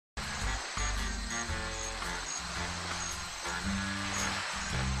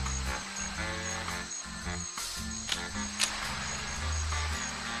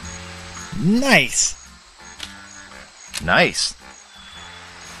Nice. Nice.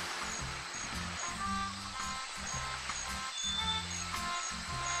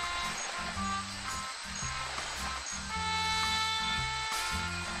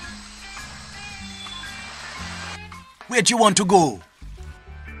 Where'd you want to go?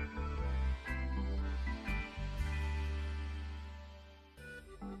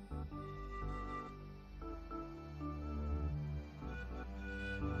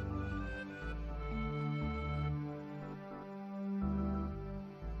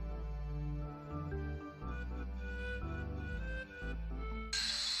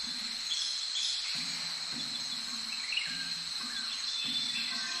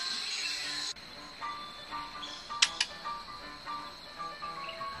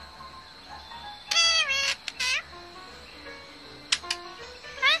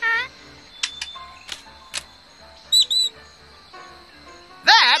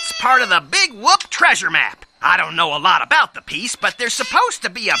 Part of the Big Whoop treasure map. I don't know a lot about the piece, but there's supposed to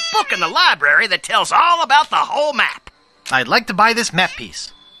be a book in the library that tells all about the whole map. I'd like to buy this map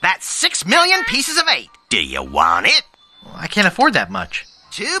piece. That's 6 million pieces of 8. Do you want it? Well, I can't afford that much.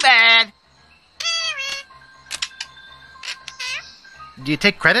 Too bad. Do you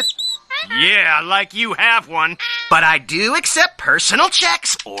take credit? Yeah, like you have one. But I do accept personal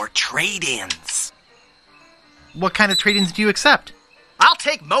checks or trade-ins. What kind of trade-ins do you accept? I'll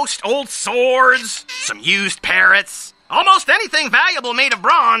take most old swords, some used parrots, almost anything valuable made of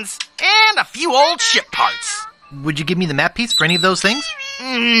bronze, and a few old ship parts. Would you give me the map piece for any of those things?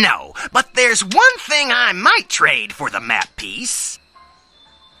 No, but there's one thing I might trade for the map piece.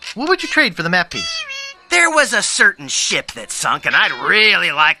 What would you trade for the map piece? There was a certain ship that sunk, and I'd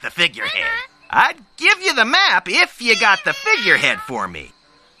really like the figurehead. I'd give you the map if you got the figurehead for me.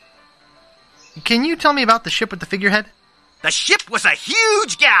 Can you tell me about the ship with the figurehead? The ship was a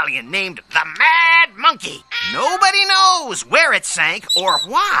huge galleon named the Mad Monkey. Nobody knows where it sank or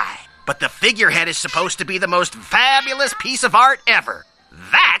why, but the figurehead is supposed to be the most fabulous piece of art ever.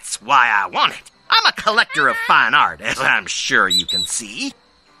 That's why I want it. I'm a collector of fine art, as I'm sure you can see.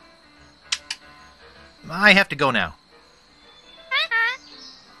 I have to go now.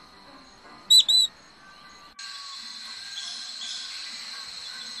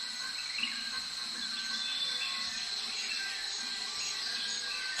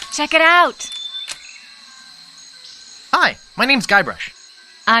 Check it out. Hi, my name's Guybrush.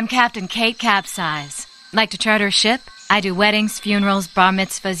 I'm Captain Kate Capsize. Like to charter a ship? I do weddings, funerals, bar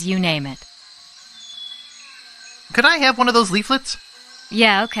mitzvahs, you name it. Could I have one of those leaflets?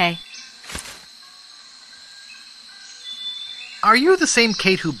 Yeah, okay. Are you the same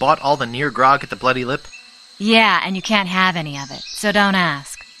Kate who bought all the near grog at the Bloody Lip? Yeah, and you can't have any of it, so don't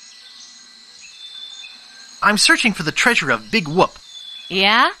ask. I'm searching for the treasure of Big Whoop.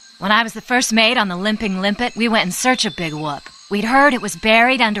 Yeah? When I was the first mate on the Limping Limpet, we went in search of Big Whoop. We'd heard it was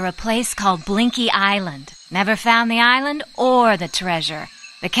buried under a place called Blinky Island. Never found the island or the treasure.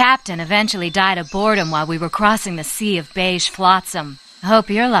 The captain eventually died of boredom while we were crossing the sea of beige flotsam. I hope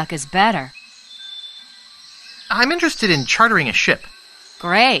your luck is better. I'm interested in chartering a ship.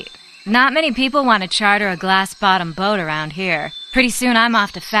 Great. Not many people want to charter a glass-bottom boat around here. Pretty soon I'm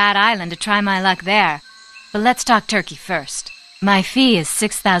off to Fat Island to try my luck there. But let's talk turkey first. My fee is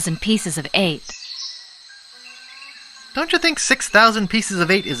 6,000 pieces of 8. Don't you think 6,000 pieces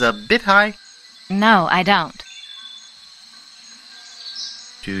of 8 is a bit high? No, I don't.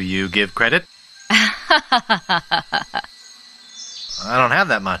 Do you give credit? I don't have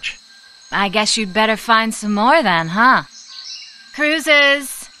that much. I guess you'd better find some more then, huh?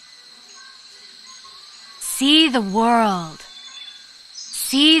 Cruises! See the world.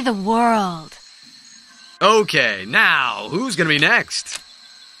 See the world. Okay, now, who's gonna be next?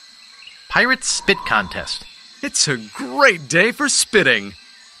 Pirates Spit Contest. It's a great day for spitting.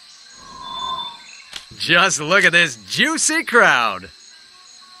 Just look at this juicy crowd.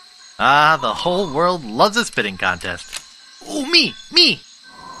 Ah, the whole world loves a spitting contest. Oh, me!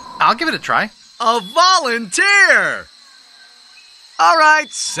 I'll give it a try. A volunteer! All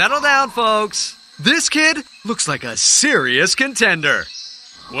right, settle down, folks. This kid looks like a serious contender.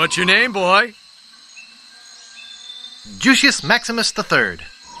 What's your name, boy? Juicius Maximus III.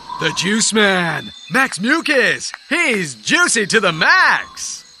 The Juice Man, Max Mucus. He's juicy to the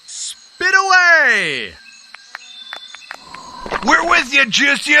max. Spit away! We're with you,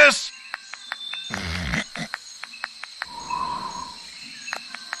 Juicius!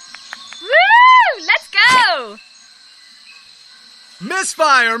 Woo! Let's go!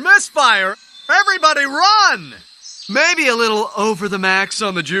 Misfire! Misfire! Everybody run! Maybe a little over the max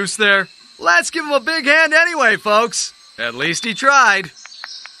on the juice there. Let's give him a big hand anyway, folks. At least he tried.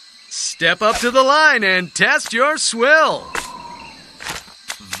 Step up to the line and test your swill.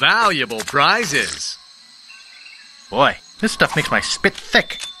 Valuable prizes. Boy, this stuff makes my spit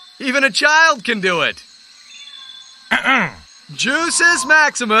thick. Even a child can do it. Juices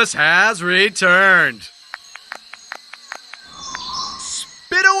Maximus has returned.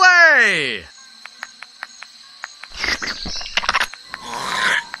 Spit away!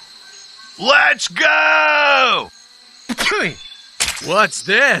 Let's go! What's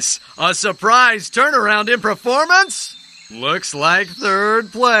this? A surprise turnaround in performance? Looks like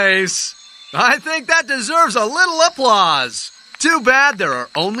third place. I think that deserves a little applause. Too bad there are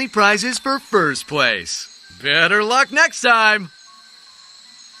only prizes for first place. Better luck next time.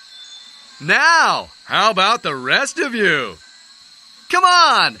 Now, how about the rest of you? Come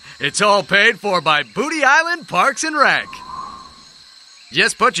on, it's all paid for by Booty Island Parks and Rec.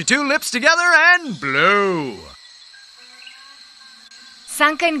 Just put your two lips together and blow.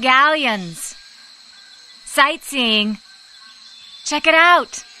 Sunken galleons. Sightseeing. Check it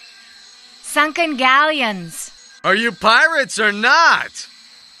out. Sunken galleons. Are you pirates or not?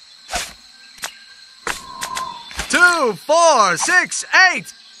 2, 4, 6,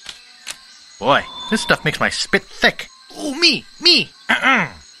 8. Boy, this stuff makes my spit thick. Ooh, me!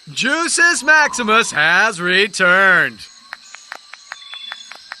 Juices Maximus has returned.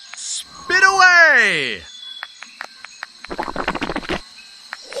 Spit away!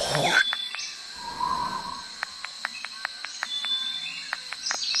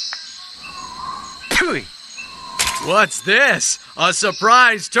 What's this? A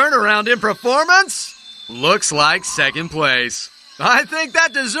surprise turnaround in performance? Looks like second place. I think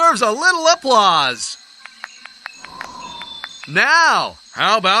that deserves a little applause. Now,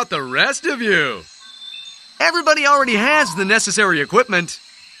 how about the rest of you? Everybody already has the necessary equipment.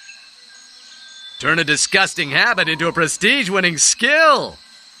 Turn a disgusting habit into a prestige-winning skill.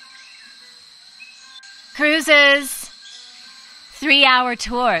 Cruises. 3-hour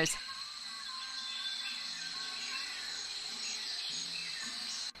tours.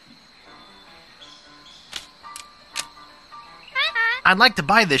 I'd like to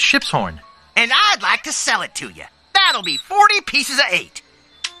buy this ship's horn. And I'd like to sell it to you. That'll be 40 pieces of 8.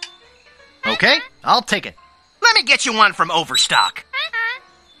 Okay, I'll take it. Let me get you one from Overstock.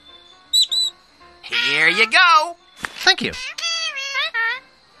 Here you go. Thank you.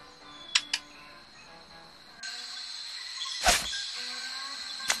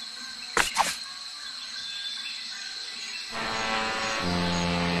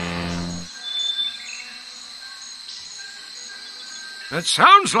 That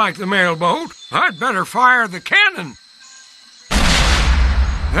sounds like the mailboat. I'd better fire the cannon.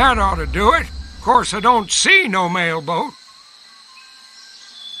 That ought to do it. Of course, I don't see no mailboat.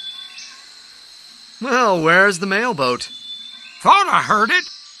 Well, where's the mailboat? Thought I heard it.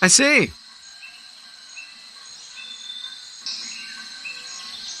 I see.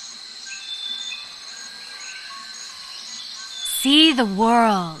 See the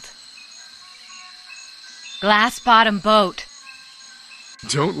world. Glass-bottom boat.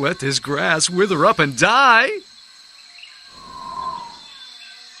 Don't let this grass wither up and die.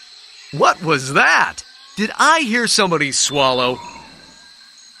 What was that? Did I hear somebody swallow?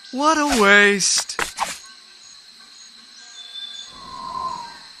 What a waste.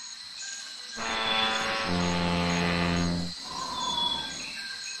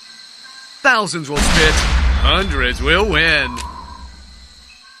 Thousands will spit, hundreds will win.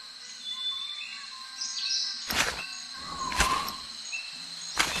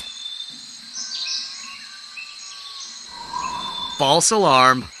 False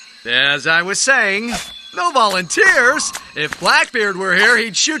alarm. As I was saying, no volunteers. If Blackbeard were here,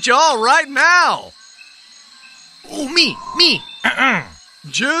 he'd shoot you all right now. Ooh, me!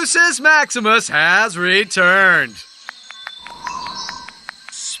 Juices Maximus has returned.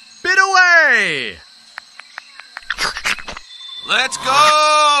 Spit away! Let's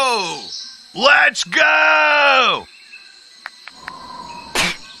go! Let's go!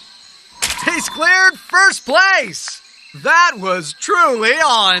 He's cleared first place! That was truly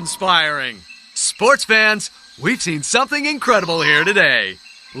awe-inspiring. Sports fans, we've seen something incredible here today.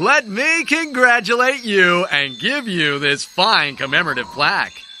 Let me congratulate you and give you this fine commemorative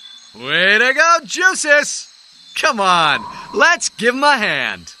plaque. Way to go, Juices! Come on, let's give him a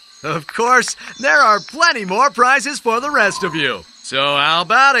hand. Of course, there are plenty more prizes for the rest of you. So how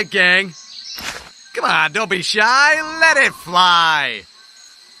about it, gang? Come on, don't be shy. Let it fly.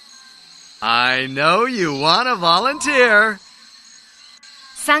 I know you want to volunteer.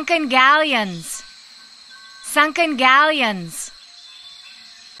 Sunken galleons. Sunken galleons.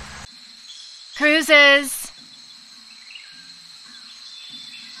 Cruises.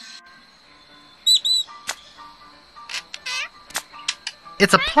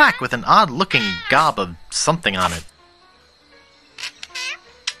 It's a plaque with an odd-looking gob of something on it.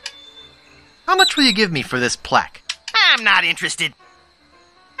 How much will you give me for this plaque? I'm not interested.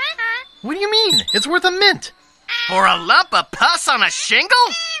 What do you mean? It's worth a mint. For a lump of pus on a shingle?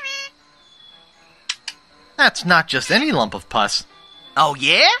 That's not just any lump of pus. Oh,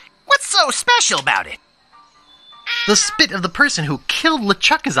 yeah? What's so special about it? The spit of the person who killed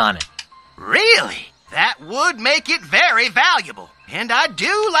LeChuck is on it. Really? That would make it very valuable. And I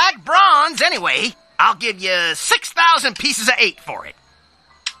do like bronze anyway. I'll give you 6,000 pieces of 8 for it.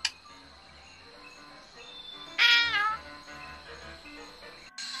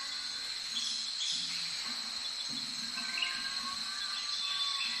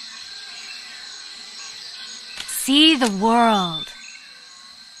 See the world.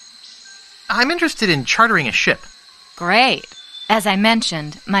 I'm interested in chartering a ship. Great. As I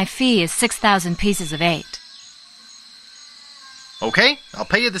mentioned, my fee is 6,000 pieces of 8. Okay, I'll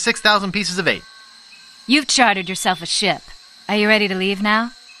pay you the 6,000 pieces of 8. You've chartered yourself a ship. Are you ready to leave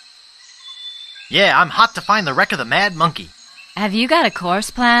now? Yeah, I'm hot to find the wreck of the Mad Monkey. Have you got a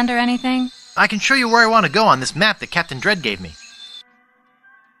course planned or anything? I can show you where I want to go on this map that Captain Dread gave me.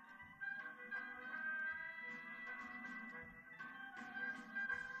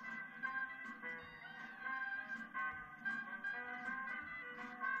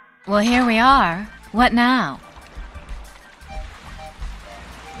 Well, here we are. What now?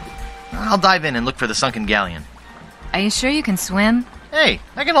 I'll dive in and look for the sunken galleon. Are you sure you can swim? Hey,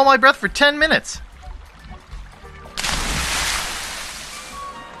 I can hold my breath for 10 minutes.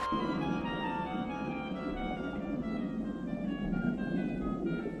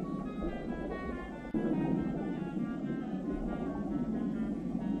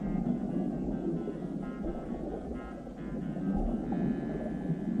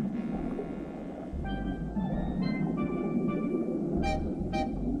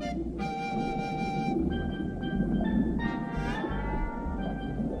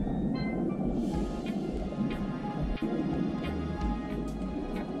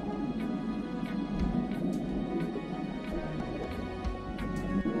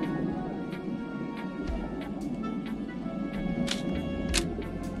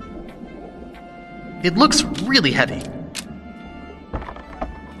 It looks really heavy.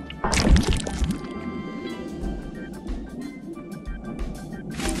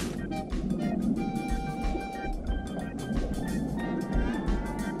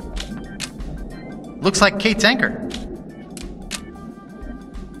 Looks like Kate's anchor.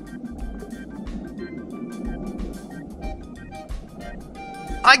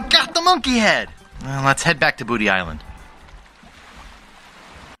 I got the monkey head! Well, let's head back to Booty Island.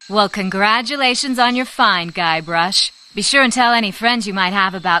 Well, congratulations on your find, Guybrush. Be sure and tell any friends you might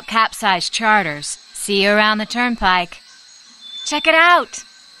have about capsized charters. See you around the turnpike. Check it out!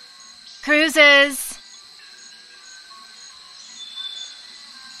 Cruises!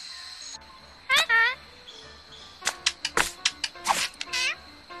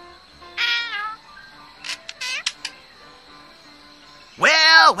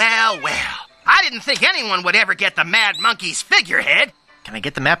 Well. I didn't think anyone would ever get the Mad Monkey's figurehead. Can I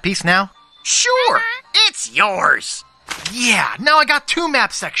get the map piece now? Sure, it's yours. Yeah, now I got 2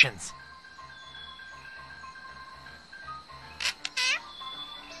 map sections.